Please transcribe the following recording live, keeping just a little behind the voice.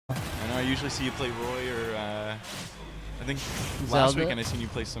I usually see you play Roy or I think Zelda? last weekend I seen you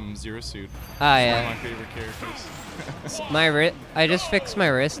play some Zero Suit. Ah, One yeah. of my favorite characters. I just fixed my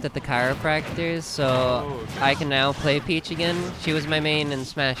wrist at the chiropractor, so okay. I can now play Peach again. She was my main in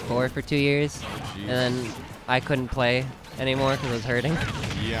Smash 4 for 2 years, and then I couldn't play anymore because I was hurting.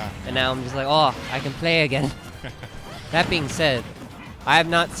 Yeah. And now I'm just like, oh, I can play again. That being said, I have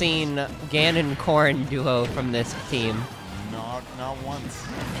not seen Ganon Corrin duo from this team. Not once.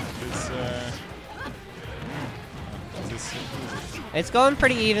 It's going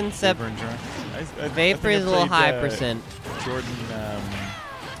pretty even, except Vapor is a little high percent. Jordan,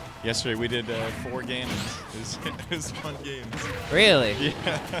 yesterday we did 4 games. It was fun games. Really?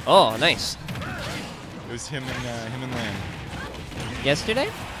 Yeah. Oh, nice. It was him and Lamb. Yesterday?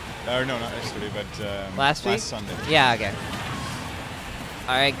 Or no, not yesterday, but last week? Last Sunday. Yeah, okay.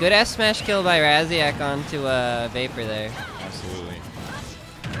 Alright, good S smash kill by Raziek onto Vapor there. Absolutely.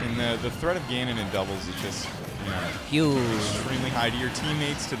 And the threat of Ganon in doubles is just, you know, huge. Extremely high to your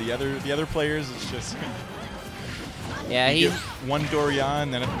teammates, to the other players. It's just yeah, he one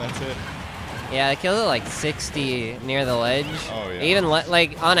Dorian, and then that's it. Yeah, I killed it like 60 near the ledge. Oh yeah. Even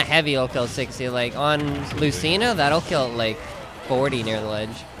like on a heavy, it'll kill 60. Like on Lucina, that'll kill like 40 near the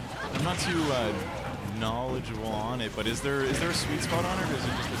ledge. I'm not too knowledgeable on it, but is there a sweet spot on it, or is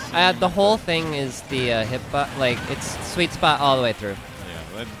it just the the whole thing is the hitbox, like it's sweet spot all the way through. Yeah,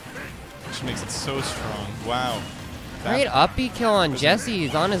 that just makes it so strong. Wow. Great uppy kill on Jesse.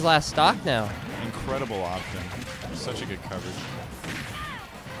 He's on his last stock now. Incredible option. Such a good coverage.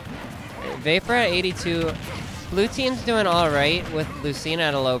 Vapor at 82. Blue team's doing all right with Lucina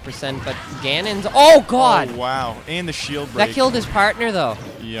at a low percent, but Ganon's... Oh, God! Oh, wow. And the shield break. That killed his partner, though.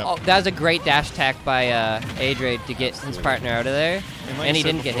 Yep. Oh, that was a great dash attack by Aedre to get his partner out of there, like and he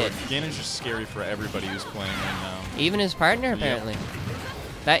didn't get hit. Ganon's just scary for everybody who's playing right now. Even his partner, apparently. Yep.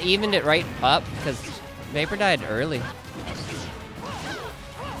 That evened it right up, because Vapor died early.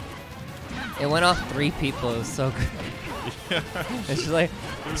 It went off 3 people. It was so good. Yeah. It's just like,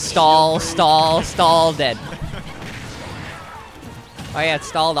 stall, dead. Oh yeah, it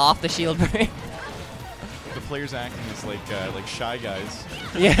stalled off the shield break. The players acting as like shy guys.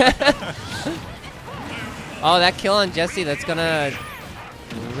 Yeah. Oh, that kill on Jesse, that's gonna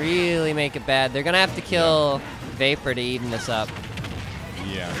really make it bad. They're gonna have to kill Vapor to even this up.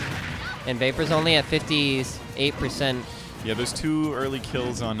 Yeah. And Vapor's only at 58%. Yeah, those 2 early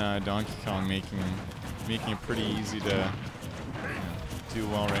kills on Donkey Kong making it pretty easy to do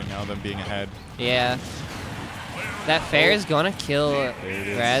well right now, them being ahead. Yeah. That fair is gonna kill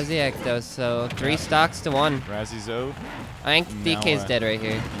Raziek though, so 3 stocks to 1. Razzy's out. I think DK's dead right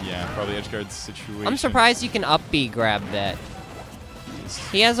here. Yeah, probably edgeguard situation. I'm surprised you can up B grab that.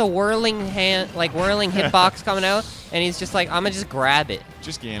 He has a whirling hitbox coming out, and he's just like, I'm gonna just grab it.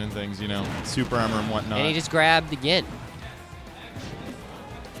 Just Ganon things, you know, super armor and whatnot. And he just grabbed again.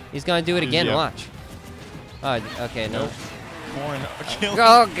 He's gonna do it again. Yep. Watch. Oh, okay, no.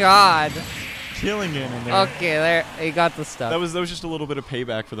 Oh God. Killing it in there. Okay, there he got the stuff. That was just a little bit of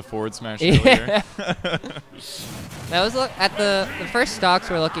payback for the forward smash earlier. That was at the first stocks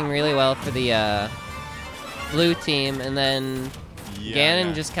were looking really well for the blue team, and then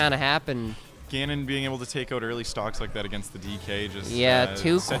Ganon just kind of happened. Ganon being able to take out early stocks like that against the DK just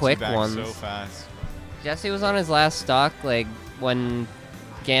 2 quick ones. So fast. Jesse was on his last stock like when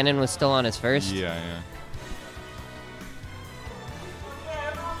Ganon was still on his first. Yeah, yeah.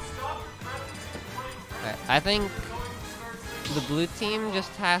 I think the blue team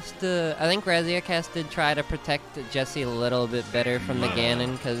just has to... I think Raziek has to try to protect Jesse a little bit better from the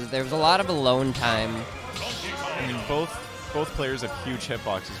Ganon, because there was a lot of alone time. I mean, both players have huge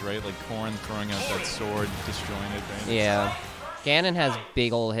hitboxes, right? Like Corrin throwing out that sword, disjointed. Right? Yeah. Ganon has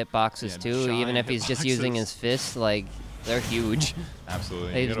big old hitboxes too, even if he's just using his fists. Like, they're huge.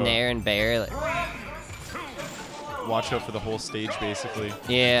 Absolutely. He's Nair and Bear. Like. Watch out for the whole stage, basically.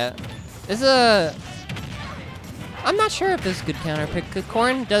 Yeah. This is a... I'm not sure if this is a good counter pick, because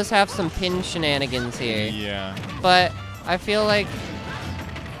Corrin does have some pin shenanigans here. Yeah. But I feel like...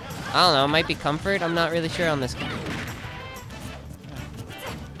 I don't know, it might be comfort. I'm not really sure on this.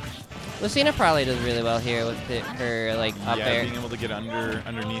 Lucina probably does really well here with her like up air. Yeah, being able to get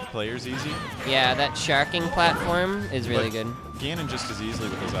underneath players easy. Yeah, that sharking platform is really good. Ganon just as easily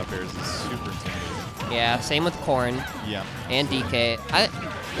with those up airs is super intimidating. Yeah, same with Corrin. Yeah. And DK.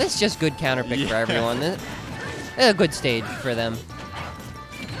 This is just good counter pick for everyone. This is a good stage for them.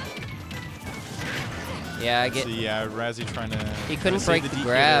 Yeah, I get. See, yeah, Razzie trying to. He couldn't break the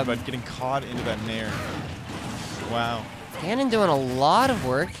grab, there, but getting caught into that nair. Wow. Ganon doing a lot of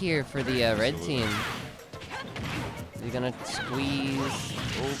work here for the red team. He's gonna squeeze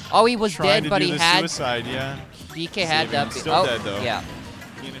Oh, he was Trying dead, but to he do the had suicide, yeah. DK had Saving him. up. Still dead, though. Yeah.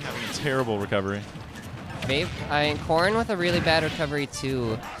 Gannon having a terrible recovery. Corrin with a really bad recovery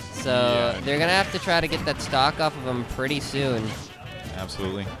too. So Yeah. they're gonna have to try to get that stock off of him pretty soon.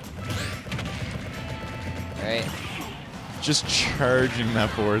 Absolutely. All right. Just charging that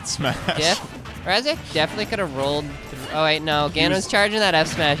forward smash. Raziek definitely could have rolled through. Oh wait, no. Ganon was charging that F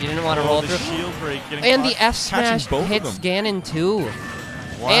smash. He didn't want to roll the through. shield break getting And caught, the F smash catching both hits of them. Ganon too.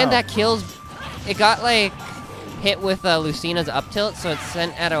 Wow. And that kills. It got like hit with Lucina's up tilt, so it's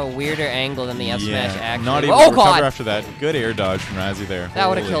sent at a weirder angle than the F smash actually. Not even Oh recover god! after that. Good air dodge from Razzie there. That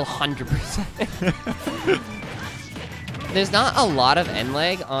would have Holy. killed 100%. There's not a lot of end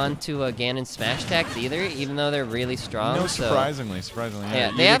lag onto Ganon smash attacks either, even though they're really strong. No, so surprisingly. yeah,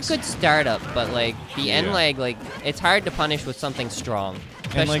 You'd they have good startup, but like the end Yeah. lag, like it's hard to punish with something strong.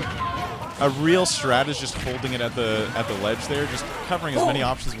 And Especially- like a real strat is just holding it at the ledge there, just covering as many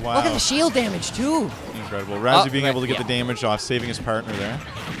options. Wow. Look at the shield damage too. Incredible. Razzie being right, able to get yeah. the damage off, saving his partner there.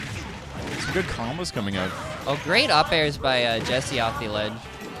 Some good combos coming out. Oh, great up airs by Jesse off the ledge.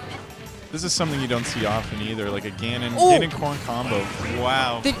 This is something you don't see often either, like a Ganon Corn combo.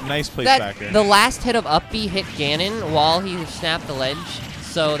 Wow. The- Nice place back there. The last hit of up B hit Ganon while he snapped the ledge,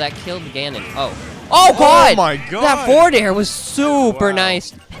 so that killed Ganon. Oh god! Oh my god! That forward air was super Wow.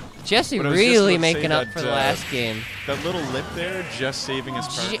 nice. Jesse But I was just really about to say making up that, for the last game. That little lip there, just saving his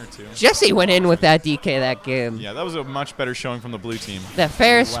partner too. Jesse went in with that DK that game. Yeah, that was a much better showing from the blue team. That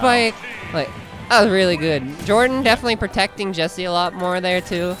fair Wow. spike, like that was really good. Jordan definitely protecting Jesse a lot more there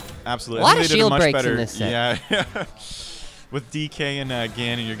too. Absolutely. A lot I think of they did shield much breaks better. in this set. Yeah. With DK and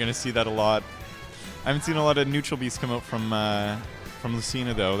Ganon, you're going to see that a lot. I haven't seen a lot of neutral beasts come out from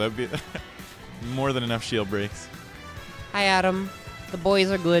Lucina, though. That would be more than enough shield breaks. Hi Adam, the boys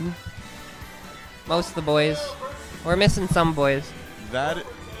are good. Most of the boys. We're missing some boys. That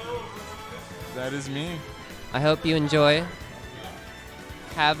is me. I hope you enjoy.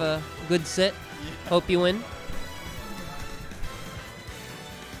 Have a good sit. Hope you win.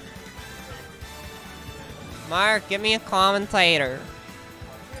 Mark, give me a commentator.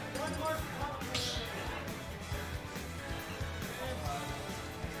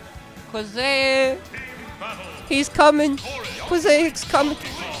 Jose, he's coming. Jose's coming.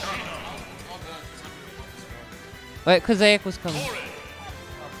 Wait, Kazaic was coming.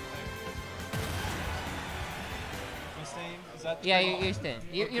 Yeah, you're staying.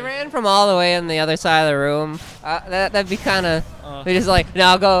 You ran from all the way on the other side of the room. That'd be kind of. They're just like,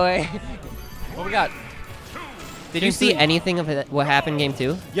 no, go away. What we got? Did you see anything of it, what happened game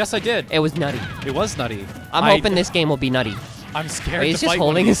 2? Yes, I did. It was nutty. It was nutty. I'm hoping this game will be nutty. I'm scared Wait, he's to just fight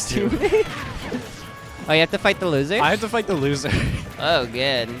one holding of his these two. teammate. Oh, you have to fight the loser? I have to fight the loser. Oh,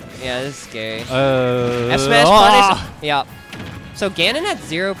 good. Yeah, this is scary. F F-smash punish. Yeah. So Ganon at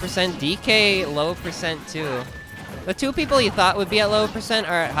 0%, DK low percent too. The two people you thought would be at low percent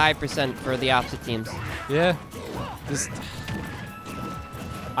are at high percent for the opposite teams. Yeah. This.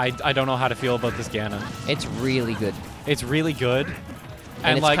 I don't know how to feel about this Ganon. It's really good. It's really good.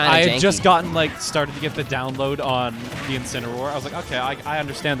 And it's like kinda I had janky. just gotten started to get the download on the Incineroar. I was like, okay, I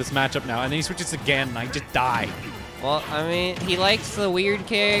understand this matchup now. And then he switches to Ganon and I just die. Well, I mean, he likes the weird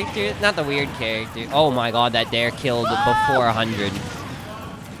character. Not the weird character. Oh my god, that dare killed before 100.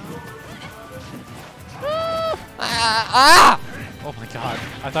 Oh my god.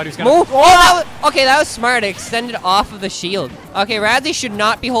 I thought he was gonna Move! Oh, that was, okay, that was smart. It extended off of the shield. Okay, Razi should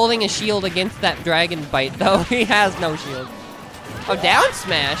not be holding a shield against that dragon bite, though. He has no shield. Oh, down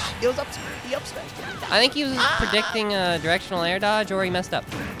smash? It was up smash. I think he was predicting a directional air dodge, or he messed up.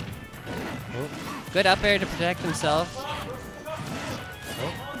 Good up air to protect himself.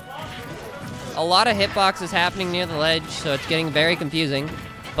 A lot of hitboxes happening near the ledge, so it's getting very confusing.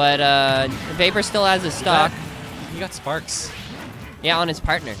 But Vapor still has his stock. He got sparks. Yeah, on his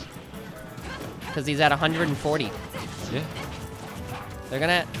partner. Because he's at 140. Yeah. They're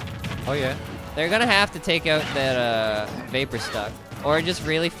gonna... Oh yeah. They're gonna have to take out that Vapor stock. Or just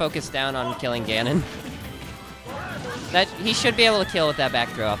really focus down on killing Ganon. That he should be able to kill with that back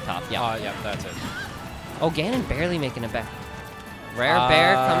throw up top, yeah. Yeah, that's it. Oh, Ganon barely making it back. Rare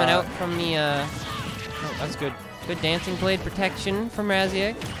bear coming out from the... Oh, that's good. Good dancing blade protection from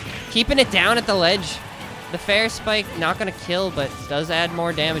Raziek. Keeping it down at the ledge. The fair spike, not gonna kill, but does add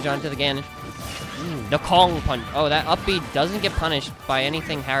more damage onto the Ganon. The Kong punch. Oh, that up B doesn't get punished by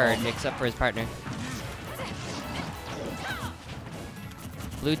anything hard except for his partner.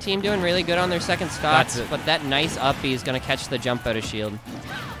 Blue team doing really good on their second stocks, but that nice up B is gonna catch the jump out of shield.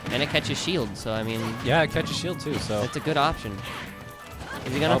 And it catches shield, so I mean... Yeah, it catches shield too, so... It's a good option.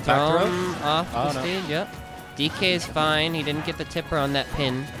 Is he gonna back throw throw? him off the no. stage? Yep. DK is fine. He didn't get the tipper on that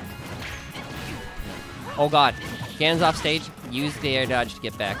pin. Oh god. Ganon's off stage. Use the air dodge to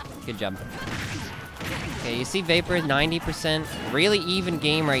get back. Good job. Okay, you see Vapor 90%. Really even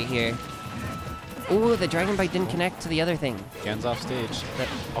game right here. Ooh, the Dragon Bite didn't connect to the other thing. Gan's off stage.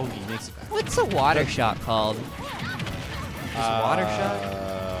 Oh, he makes it back. What's a water shot called? Just water shot?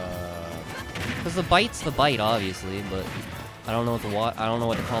 Because the bite's the bite, obviously, but I don't know what I don't know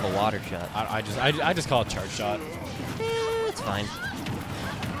what to call the water shot. I just call it charge shot. It's fine.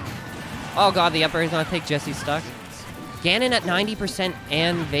 Oh god, the upper is gonna take Jesse's stock. Ganon at 90%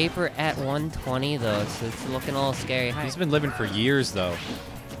 and Vapor at 120 though, so it's looking a little scary. He's been living for years though.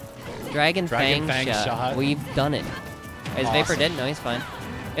 Dragon Fang shot. We've done it. Is Awesome. Vapor dead? No, he's fine.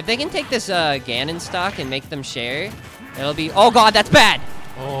 If they can take this Ganon stock and make them share, it'll be... Oh god, that's bad!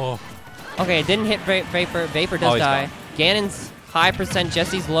 Oh. Okay, it didn't hit Vapor. Vapor does die. Ganon's high percent,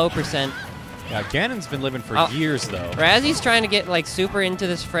 Jesse's low percent. Yeah, Ganon's been living for years though. Razie's trying to get like super into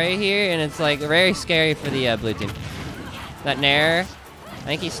this fray here, and it's like very scary for the blue team. That Nair, I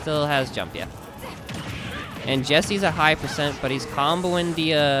think he still has jump, yeah. And Jesse's a high percent, but he's comboing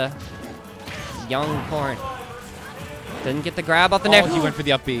the young corn. Didn't get the grab off the Nair. He went for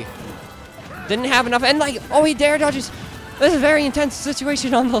the up B. Didn't have enough, and like, oh, he dare dodges. This is a very intense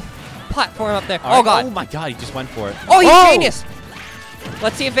situation on the platform up there. Oh god. Oh my god, he just went for it. Oh, he's genius.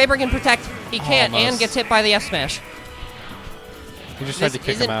 Let's see if Vapor can protect. He can't, and gets hit by the F smash. He just tried to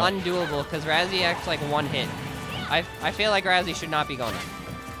kick him out. This isn't undoable because Raziek acts like one hit. I feel like Raziek should not be going in.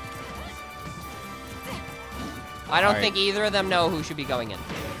 I don't think either of them know who should be going in.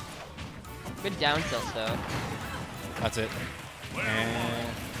 Good down tilt though. That's it.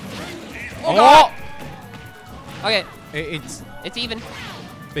 And oh god! Okay. It's even.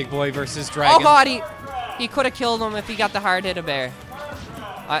 Big boy versus Dragon. Oh god, he could have killed him if he got the hard hit of bear.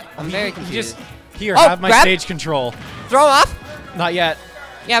 I'm very confused. Here, have my stage control. Throw him off? Not yet.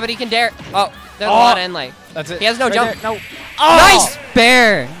 Yeah, but he can dare. Oh, there's a lot of end light. That's it. He has no jump. There. No. Oh! Nice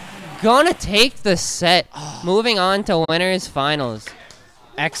bear. Gonna take the set. Moving on to winners finals.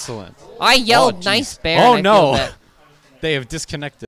 Excellent. I yelled nice bear. Oh and I feel no. bad. They have disconnected.